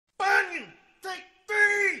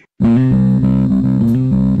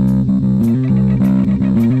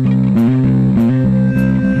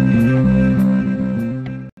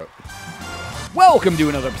Welcome to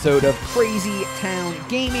another episode of Crazy Town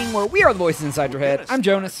Gaming, where we are the voices inside your head. I'm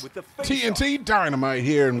Jonas. TNT Dynamite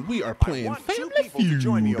here, and we are playing Family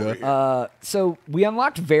Feud. So we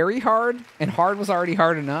unlocked very hard, and hard was already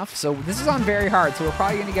hard enough. So this is on very hard, so we're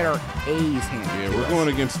probably going to get our A's handed. Yeah, we're going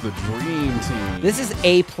against the Dream Team. This is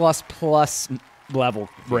A++ level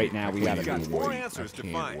right now. We gotta do. I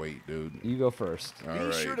can't wait, dude. You go first. All Be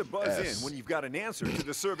right. sure to buzz S. in when you've got an answer to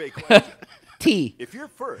the survey question. T. If you're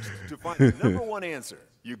first to find the number one answer,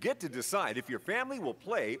 you get to decide if your family will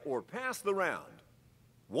play or pass the round.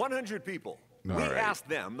 100 people. All We right. ask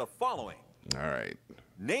them the following. All right.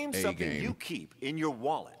 Name A something game. you keep in your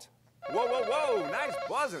wallet. Whoa, whoa, whoa. Nice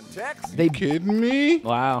buzzing, Tex. They Kidding me?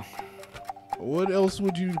 Wow. What else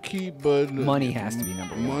would you keep but Money has to be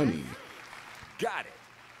number one. Money. Got it.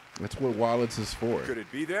 That's what wallets is for. Could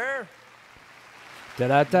it be there?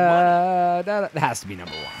 Da-da-da, da-da. That has to be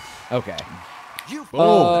number one. Okay. You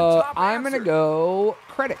Oh. I'm gonna go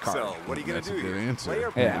credit card. So, what are you going That's to a do good here? answer. Play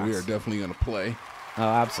or Yeah. pass? We are definitely going to play. Oh,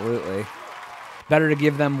 absolutely. Better to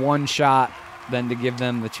give them one shot than to give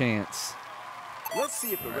them the chance. Let's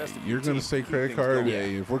see if the rest of You're your going team to say can keep credit things card? going.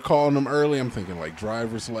 Yeah. If we're calling them early, I'm thinking like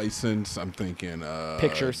driver's license. I'm thinking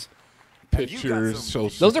Pictures. Pictures. some-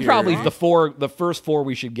 Social Those are probably Security. the first four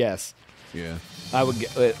we should guess. Yeah. I would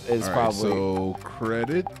get is All right, probably so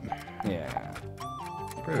credit. yeah.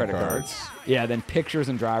 Credit Cards. Yeah, then pictures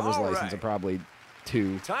and driver's All license right. are probably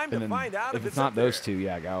two. Time to and then find out if if it's it's not up those there. two,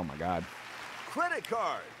 yeah, oh my god. Credit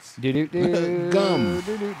cards. Do do do. Gum.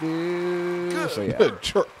 Do do do. Good. So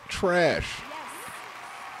yeah. Trash.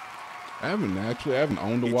 I haven't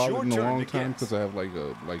owned a It's wallet your in a turn long to time guess. because I have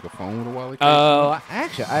like a phone with a wallet. Oh,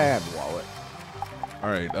 actually, I have a wallet. All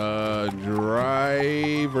right.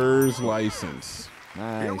 Driver's license.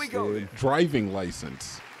 Nice, Here we go, dude. then. Driving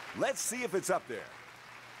license. Let's see if it's up there.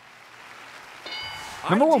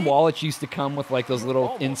 Remember when ID? wallets used to come with like those little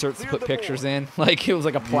Almost inserts to cleared put the pictures board. in? Like it was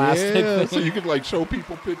like a plastic Yeah, thing. so you could like show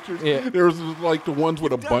people pictures. Yeah. There was like the ones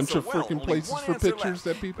with a You've done bunch so of well, freaking only places one for answer pictures left.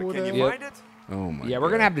 that people But would can have. you Yep. find it? Oh my. Yeah, we're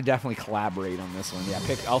God. gonna have to definitely collaborate on this one. Yeah,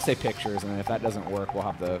 I'll say pictures, and then if that doesn't work, we'll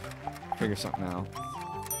have to figure something out.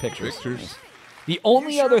 Pictures. Pictures? The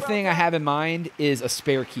only sure other about thing I that? have in mind is a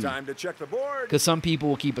spare key, Time to check the board. because some people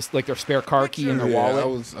will keep like their spare car key in their Yeah,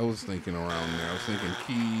 wallet. I was thinking around there. I was thinking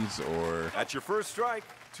keys or That's your first strike.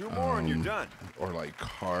 Two more and you're done. like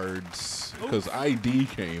cards because ID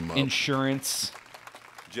came up. Insurance.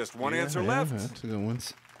 Just one Yeah, answer yeah, left. That's a good one.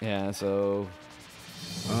 Yeah, so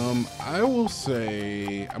I will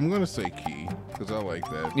say I'm gonna say key because I like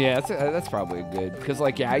that. yeah, that's probably good. Because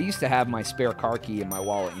like yeah, I used to have my spare car key in my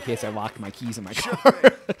wallet in case I locked my keys in my car,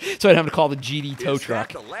 so I'd have to call the GD tow Is that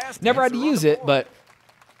truck. the last Never had to answer on use the it, board? but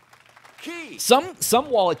Key. some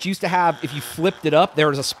wallets used to have if you flipped it up, there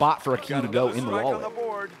was a spot for a key Got to go another in the strike on the wallet.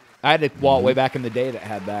 board. I had a wallet way back in the day that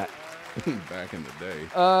had that. Back in the day.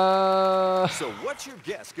 So what's your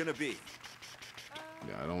guess gonna be?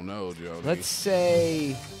 Yeah, I don't know, Joe. Let's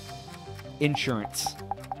say insurance.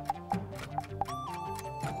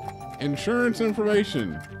 Insurance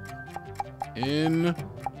information.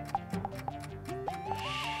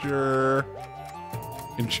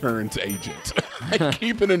 Insurance agent. I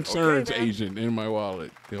keep an insurance Okay, man. agent in my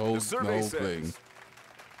wallet. The whole The survey says thing.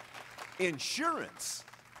 insurance.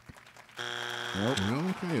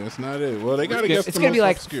 Okay, that's not it. Well, they gotta guess It's the gonna most be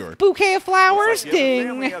like obscure. bouquet of flowers, Looks like the other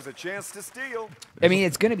family ding. has a chance to steal. I mean,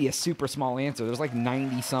 it's gonna be a super small answer. There's like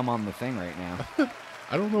 90 some on the thing right now.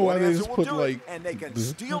 I don't know why One they answer just will put do like it, and they can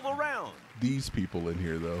steal the round. these people in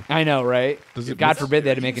here though. I know, right? Does it God mix- forbid they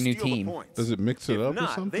had to make a You new steal the team. points. Does it mix it If up not, or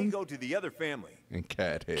they something? go to the other family. And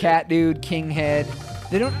cat head. Cat dude, king head.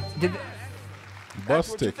 They don't. Did, Bus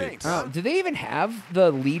what you tickets. think. do they even have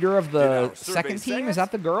the leader of Did the our survey second say team? it? Is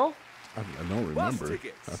that the girl? I don't remember.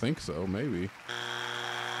 tickets. I think so, maybe.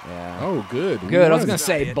 Yeah. Oh, good. We Good. I was won. gonna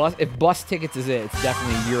say, Not it. if bus tickets is it, it's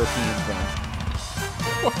definitely a European thing.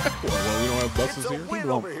 Well, we don't have buses It's a here. win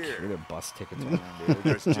People over don't here. care their bus tickets around, dude.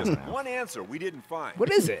 There's just Come on. one answer we didn't find.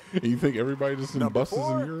 What is it? You think everybody just in Number buses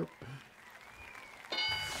 4? in Europe?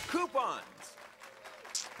 Coupons.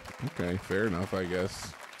 Okay, fair enough, I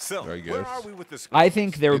guess. So, I where guess. are we with this? I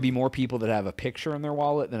think there would be more people that have a picture in their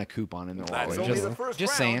wallet than a coupon in their That's wallet. only Just, the first just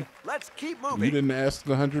round. saying. Let's keep You moving. didn't ask the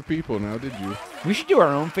 100 people, now did you? We should do our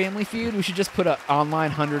own Family Feud. We should just put an online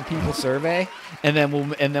 100 people survey, and then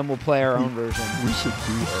we'll play our own version. We should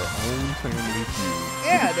do our own Family Feud.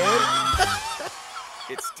 Yeah, dude.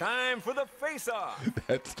 It's time for the face-off.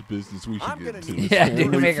 That's the business we should I'm get gonna into. need Yeah, Family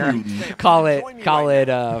dude. Make our Feud. call it Join me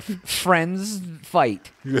right friends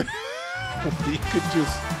fight. We could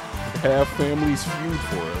just have Family's Feud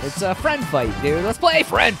for us. It's a friend fight, dude. Let's play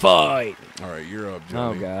friend fight. All right, you're up, Oh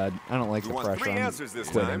Johnny. God, I don't like We the want pressure. 3 I'm answers this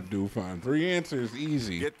quitting. time. Do fine. 3 answers,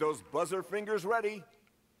 easy. Get those buzzer fingers ready.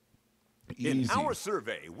 Easy. In our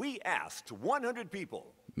survey, we asked 100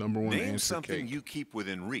 people. Number one Name answer, something cake. you keep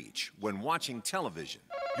within reach when watching television.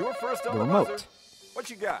 You're first on The the remote. buzzer. What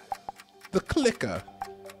you got? The clicker.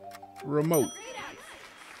 Remote.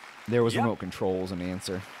 There was Yep. remote control as an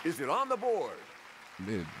answer. Is it on the board?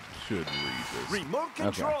 It should read this. Remote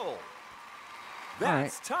control.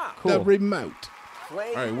 That's top. Cool. The remote. Play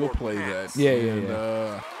All right, we'll or play pass? that. Yeah,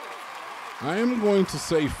 And, I am going to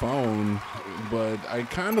say phone, but I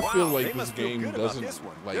kind of feel Wow, like they this must feel game good about doesn't this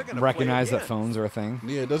one. like. They're gonna Recognize play that again. phones are a thing.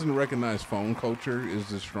 Yeah, it doesn't recognize phone culture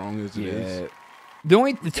is as strong as it is. Yeah.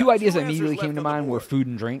 The two got ideas two that immediately answers came to left on the mind were board. food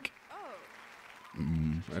and drink,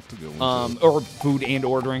 That's a good one. too. or food and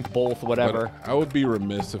or drink, both, whatever. But I would be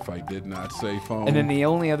remiss if I did not say phone. And then the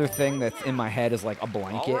only other thing that's in my head is like a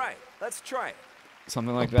blanket, All right, let's try it.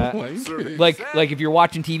 something like that. Blanket. Like if you're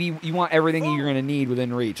watching TV, you want everything you're gonna need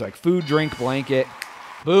within reach, like food, drink, blanket.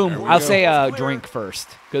 Boom. There we I'll go. say It's clear. drink first,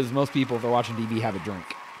 because most people, if they're watching TV, have a drink.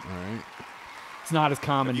 All right. It's not as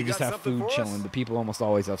common Have to you just got have something food for us? chilling, but people almost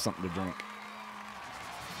always have something to drink.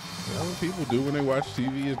 Is that what people do when they watch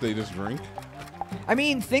TV? Is they just drink? I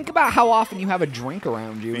mean, think about how often you have a drink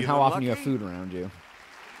around you and how Feeling often you have lucky? food around you.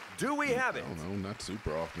 Do we have it? I don't know, not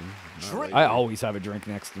super often. Not Drink. lately. I always have a drink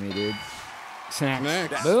next to me, dude. Snacks.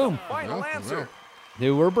 Snacks. Boom. Final Well, answer. well.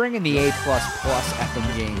 Dude, we're bringing the A++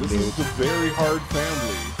 effing game, This dude. is the very hard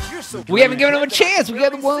family. You're so We haven't given them a brilliant. chance. We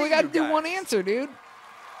got Really we got to see do you one guys. answer, dude.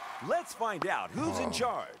 Let's find out who's in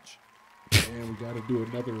charge. And we got to do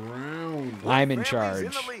another round. I'm in Family's charge.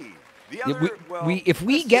 In the lead. The Yeah, other, well, if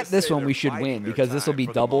we let's get just this say one, we they're should biding win their because this will time be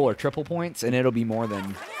for the double or moment. triple points, and it'll be more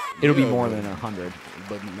than 100.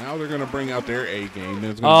 But now they're gonna bring out their A game.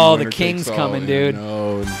 There's Oh, gonna be the winner king's takes coming, all. dude.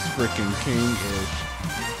 No, it's freaking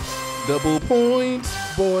king-ish. Double points,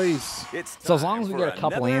 boys. It's So as time long as we for get a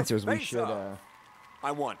couple another answers, we should. face-off.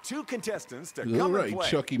 I want 2 contestants to All come right, and play.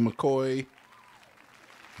 Chucky McCoy.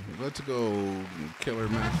 Let's go, Killer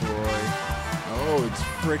McElroy. Oh, it's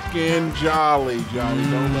freaking Jolly. Jolly,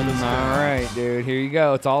 don't let us down. All right, dude. Here you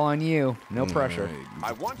go. It's all on you. No pressure. All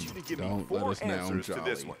I want you to give me Don't let 4 us down, answers to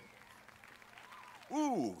this Jolly. one.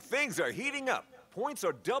 Ooh, things are heating up. Points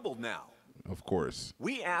are doubled now. right. Of course.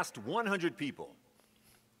 We asked 100 people.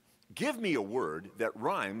 Give me a word that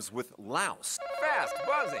rhymes with louse. Fast,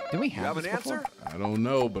 buzzing. Do we You have an this before? answer? I don't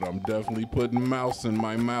know, but I'm definitely putting mouse in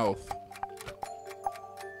my mouth.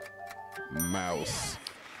 Mouse.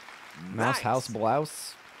 Mouse, Nice. house,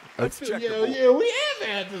 blouse. Let's I check feel- the board. yeah, we have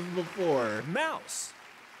had this before. Mouse.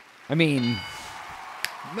 I mean,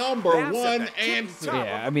 Number That's at one the tippy answer. top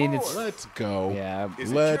Yeah, of I the mean, board. it's- Let's go. yeah.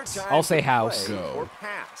 Is it your Let's. time I'll say to house. play Go. or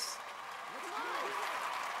pass?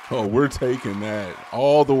 Oh, we're taking that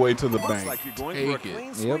all the way to the Looks bank. like you're going Take for a clean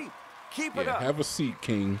it. sweep. Keep it Yeah, up. have a seat,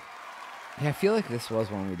 King. Yeah, I feel like this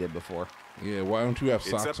was one we did before. Yeah, why don't you have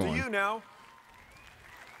It's up socks to on? you now.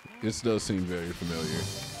 This does seem very familiar.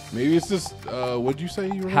 Maybe it's just what'd you say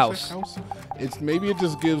you were House. House. It's maybe it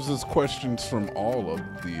just gives us questions from all of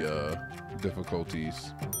the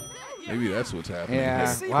difficulties. Maybe that's what's happening. Yeah.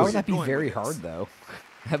 see Why where would that be you're going very with hard this. though?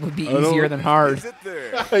 That would be I don't- easier than hard. Is it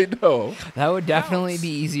there? I know. That would definitely House. be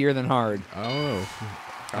easier than hard. I don't know.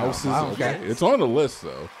 House is wow, okay. okay. It's on the list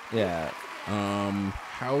though. Yeah.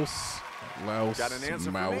 House, louse, Got an answer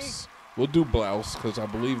for mouse. We'll do blouse because I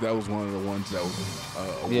believe that was one of the ones that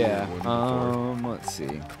was Yeah. award-winning Let's see.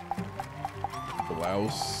 before.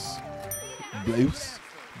 Blouse,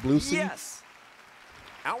 Bluesy, Yes.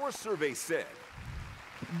 Our survey said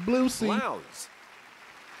Bluesy, blouse.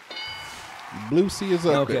 Bluesy is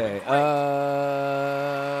up Okay.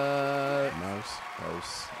 there. Mouse,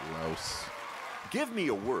 house, louse, Give me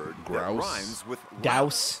a word Grouse. that rhymes with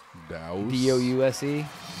Douse. douse. Douse. I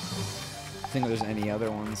think there's any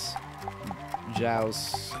other ones.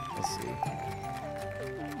 Jouse. Let's see.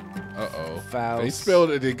 Uh-oh. Fouse. They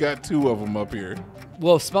spelled it. They got 2 of them up here.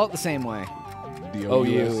 Well, spelled the same way.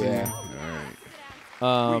 D-O-U-S-E. yeah.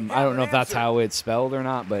 All right. I don't know if that's answer. how it's spelled or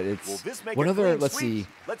not, but it's. Will this make what a other? clean Let's sweep?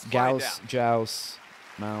 see. Let's find Jouse, out. jouse,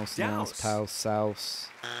 mouse, mouse, Douse. pouse, souse.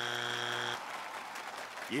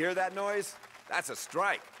 You hear that noise? That's a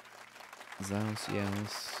strike. Zouse,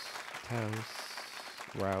 youse,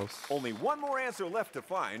 touse, rouse. Only one more answer left to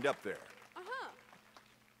find up there.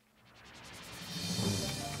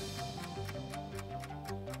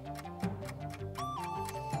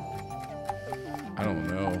 I don't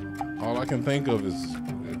know. All I can think of is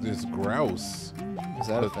this grouse. Is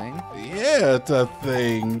that a thing? Yeah, it's a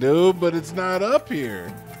thing, dude, but it's not up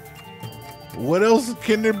here. What else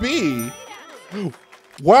can there be?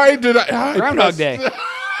 Why did I Groundhog Day. And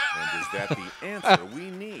is that the answer we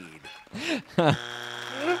need?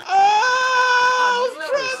 Oh,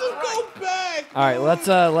 trying to go back. All right, let's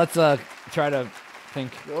try to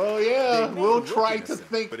think. Oh yeah, They may we'll look try to innocent,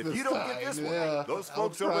 think but if this you don't time. get this one, Yeah. those I'll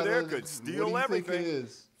folks over try there to- could what steal do you think everything. it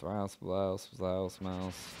is? Mouse.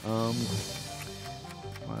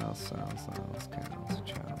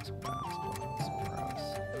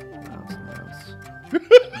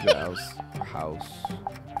 Mouse, cows,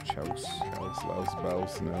 cows, mouse,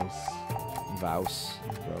 house, chouse, Louse, vouse,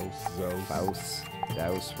 Zouse.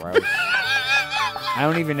 douse, rouse. I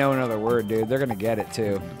don't even know another word, dude. They're gonna get it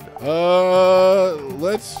too.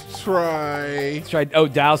 Let's try. Let's try. Oh,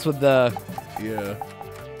 douse with the. Yeah.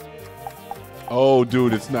 Oh,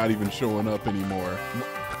 dude, it's not even showing up anymore.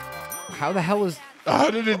 How the hell is? How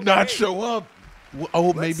did it not show up?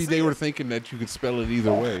 Oh, maybe they were thinking that you could spell it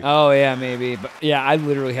either way. Oh yeah, maybe. But yeah, I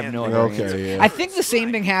literally have no idea. Okay, answer. yeah. I think the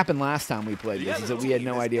same thing happened last time we played this. Is that we had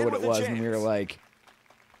no idea what it was, and we were like.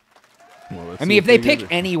 Well, let's I see mean, if they get pick it.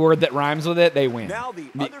 any word that rhymes with it, they win. Now the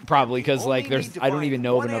Me- other Probably family because like only there's need to I don't find even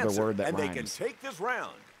know of one another answer, word that and rhymes. they can take this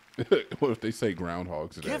round. What if they say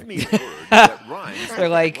groundhog today? Give me a word that rhymes They're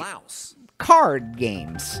with like- louse. Card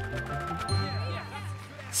games.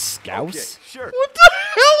 Scouse. Okay, sure. What the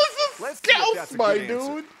hell is a Let's see if scouse, that's a my good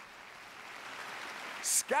answer. dude?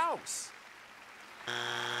 Scouse.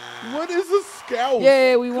 What is a scouse?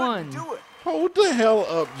 Yeah, we Couldn't won. do it. Hold the hell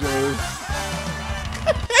up, Jonas.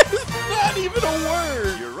 It's not even a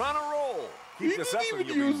word. You're on a roll. You Keep this up didn't and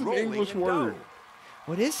even you'll use be an rolling English in word. dough.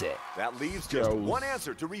 What is it? That leaves just Scouse. one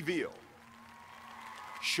answer to reveal.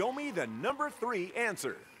 Show me the number 3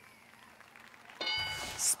 answer.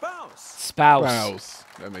 Spouse. Spouse. Scouse.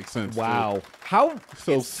 That makes sense. Wow. How?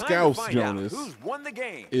 So It's time to scouse, find out Jonas, who's won the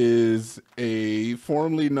game. is a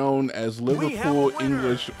formerly known as We have a Liverpool winner.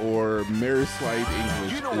 English or Merseysside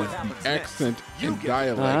English. You know what is happens the next. accent You and get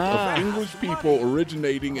dialect Ah. of English people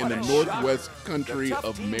originating in the What a northwest shocker. country The tough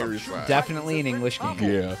of team of Merseysside. Definitely an English game.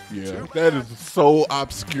 Yeah, yeah. That is so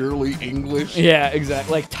obscurely English. Yeah,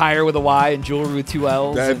 exactly. Like tire with a Y and jewelry with 2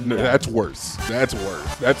 L's. That's worse. That's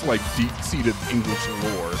worse. That's like deep-seated English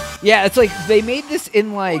lore. Yeah, it's like they made this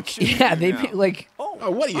in like should we yeah do they now? made, like Oh,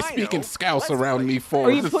 what are you I speaking know. scouse Let's around play. me for?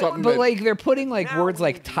 or you Is this put, something but that- like they're putting like Now words we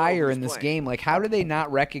like need to know tire who's in this playing. game. Like how do they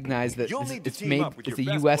not recognize that You'll need to it's team made? up with It's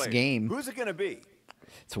your a best U.S. player. game. Who's it going to be?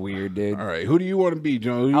 It's weird, dude. All right, who do you want to be,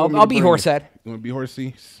 John? Who do you I'll- want me I'll to be bring? Horsehead. You want to be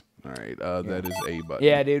Horsey? All right, that is A button.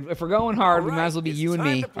 Yeah, dude. If we're going hard, we All might right, as well be it's you and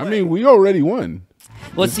time me. to I play. mean, we already won.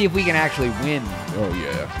 Let's see if we can actually win. Oh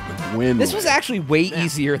yeah, win. This was actually way Now,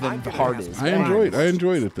 easier I'm than gonna hard ask is. you I five enjoyed. I questions.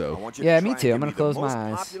 enjoyed it I though. want you Yeah, to me try and too. give I'm gonna me the close my most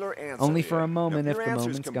eyes. popular answer Only for a here. moment Now, if your the answers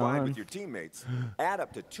moment's combined gone. with your teammates add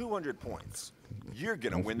up to 200 points. You're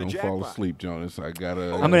gonna win the Don't jackpot. fall asleep, Jonas. I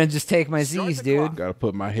gotta. I'm gonna just take my Start Z's, the dude. clock. Gotta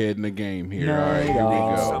put my head in the game here. All right, Night here we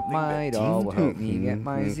all, go. Something that might all will help me get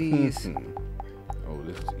my Z's. Oh,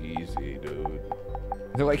 this is easy, dude.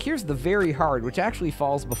 They're like, here's the very hard, which actually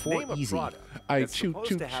falls before Name a easy. product I that's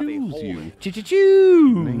supposed to have a choose hole in you. it.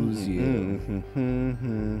 Choose you.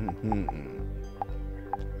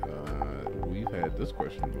 We've had this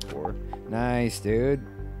question before, Nice, dude.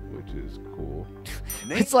 which is cool.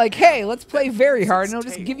 Name It's like, hey, let's play very hard, and its I'll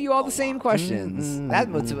just tail give you all a the same lot. questions.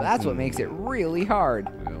 That's what makes it really hard.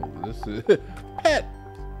 You know, this is pet.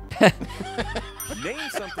 Name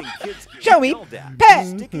something kids get Show me. yelled at Pet.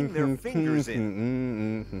 for sticking their fingers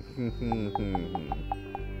in.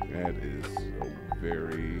 That is a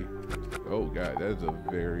very. Oh God, that is a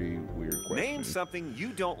very weird question. Name something you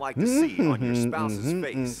don't like to see on your spouse's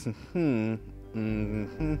face.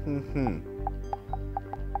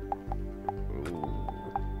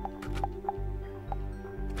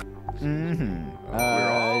 We're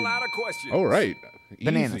all out of questions. All right,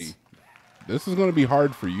 Bananas. Easy. This is going to be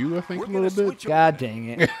hard for you, I think, We're a gonna little bit. switch God dang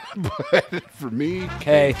it. But for me,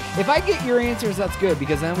 Hey, if I get your answers, that's good,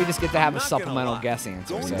 because then we just get to have I'm a not gonna supplemental lie. guess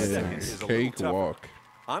answer. Going So to it's second nice. is a little cake tougher. walk.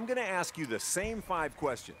 I'm going to ask you the same 5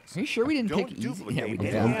 questions. Are you sure we didn't Don't pick easy? duplicate Yeah, we any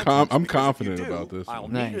did. answers, I'm because if confident you do, about this I'll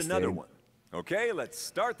one. need Nice, another dude. one. Okay, let's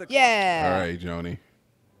start the clock. Yeah. All right, Joni.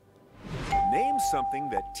 Name something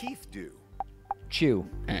that teeth do. Chew.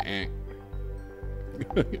 Uh-uh.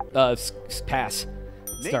 Pass.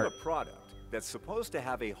 Name Start. a product that's supposed to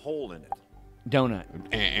have a hole in it. Donut.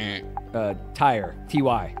 Uh-uh. Tire.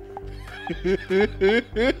 TY.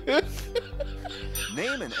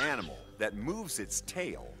 Name an animal that moves its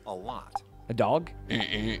tail a lot. A dog.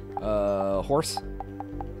 Horse.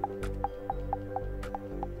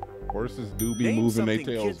 Horses do be Name moving their something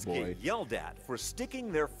tails, kids boy. get yelled at for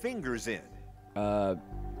sticking their fingers in.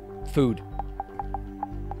 Food.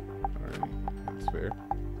 All right. fair.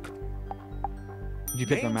 Did you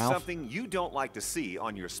pick their Name mouth? something you don't like to see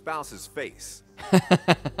on your spouse's face.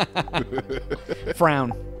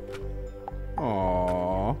 Frown.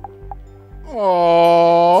 Aww.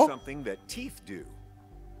 Aww. Something that teeth do.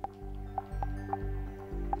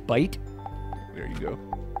 Bite. There you go.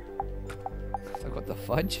 Like, what the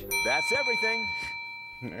fudge? That's everything.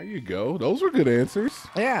 There you go. Those were good answers.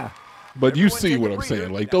 Yeah. But you Everyone see take a what I'm breather.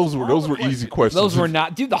 saying. Like That's those were all the easy questions. questions. Those were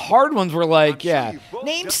not, dude. The hard ones were like, sure yeah, you both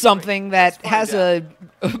name just something agree. that Let's has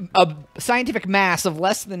find a scientific mass of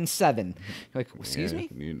less than 7. Like, excuse me?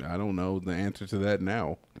 I don't know the answer to that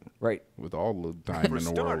now. Right. With all the time For in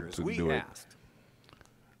the world starters, to we do it. asked.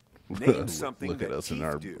 Name something Look at that us in teeth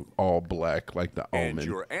our do. all black like the And Omen.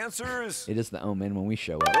 your answers? It is the omen when we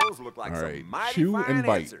show up. Those look like All some right, mighty chew fine and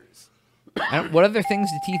bite. answers. What other things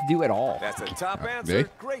do teeth do at all? That's a top They- answer.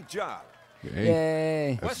 Great job. Hey,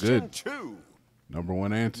 Yay. that's Question good. 2. Number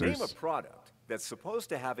one Name answers. a product that's supposed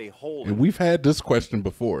to have a hole And in we've had this question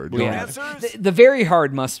before. it. Yeah. Answers? The very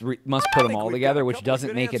hard must put them think all we've together, got a which couple of doesn't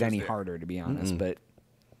good make it answers any there. harder, to be honest. But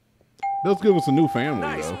Let's give us a new family,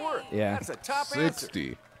 Nice though. work. Yeah. That's a top answer.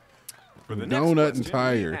 60. For the next Donut and question, we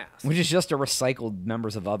tire. asked, which is just a recycled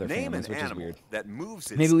members of other Name families, an which is animal weird. that moves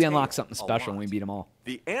its Maybe we tail unlock something a special and we lot. beat them all.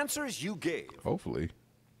 The answers you gave. Hopefully.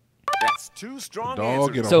 That's 2 strong dog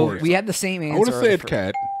answers. and a So horse. we had the same answer. I would have said for-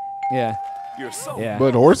 cat, Yeah. You're so Yeah.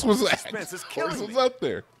 but horse was Suspense is killing horse was me. up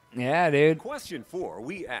there. Yeah, dude. Question 4,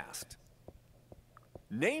 we asked.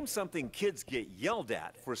 Name something kids get yelled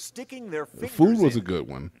at for sticking their fingers Food was in. a good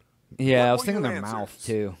one. Yeah, I What was were thinking your their mouth, answers?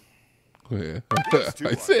 too. Yeah. These two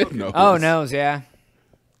I are said cooking. no. Oh, nose, yeah.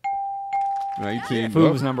 19.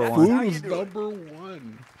 Food was number one. Food How you was doing? number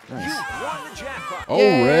one. You won the jackpot.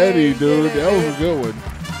 Already, Yay, dude. did it, That was dude. a good one.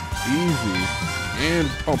 Easy. And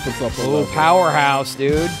pump us up a Oh, level. powerhouse,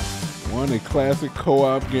 dude. Won a classic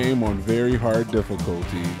co-op game on very hard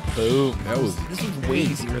difficulty. Boom. That was This was way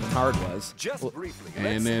easier than hard was. Just briefly. let's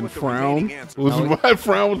and see then what the frown remaining answers was are. my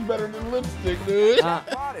frown was better than lipstick, dude.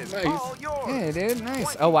 Jackpot is Nice. all yours. Yeah, dude,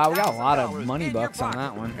 nice. Oh, wow, we got a lot of $20,000 money in your bucks on that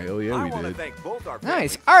pocket. one. Hell yeah, I we want to did. thank both our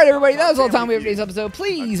Nice. families. All right, everybody, that was all the time we Family have for today's Feud. episode.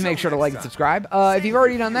 Please Until make sure to next like and time. subscribe. If you've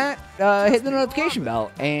already done that, hit the notification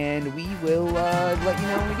bell, and we will let you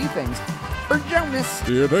know when we do things. For Jonas,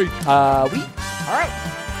 Yeah, they. all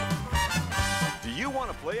right. Do you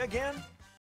want to play again?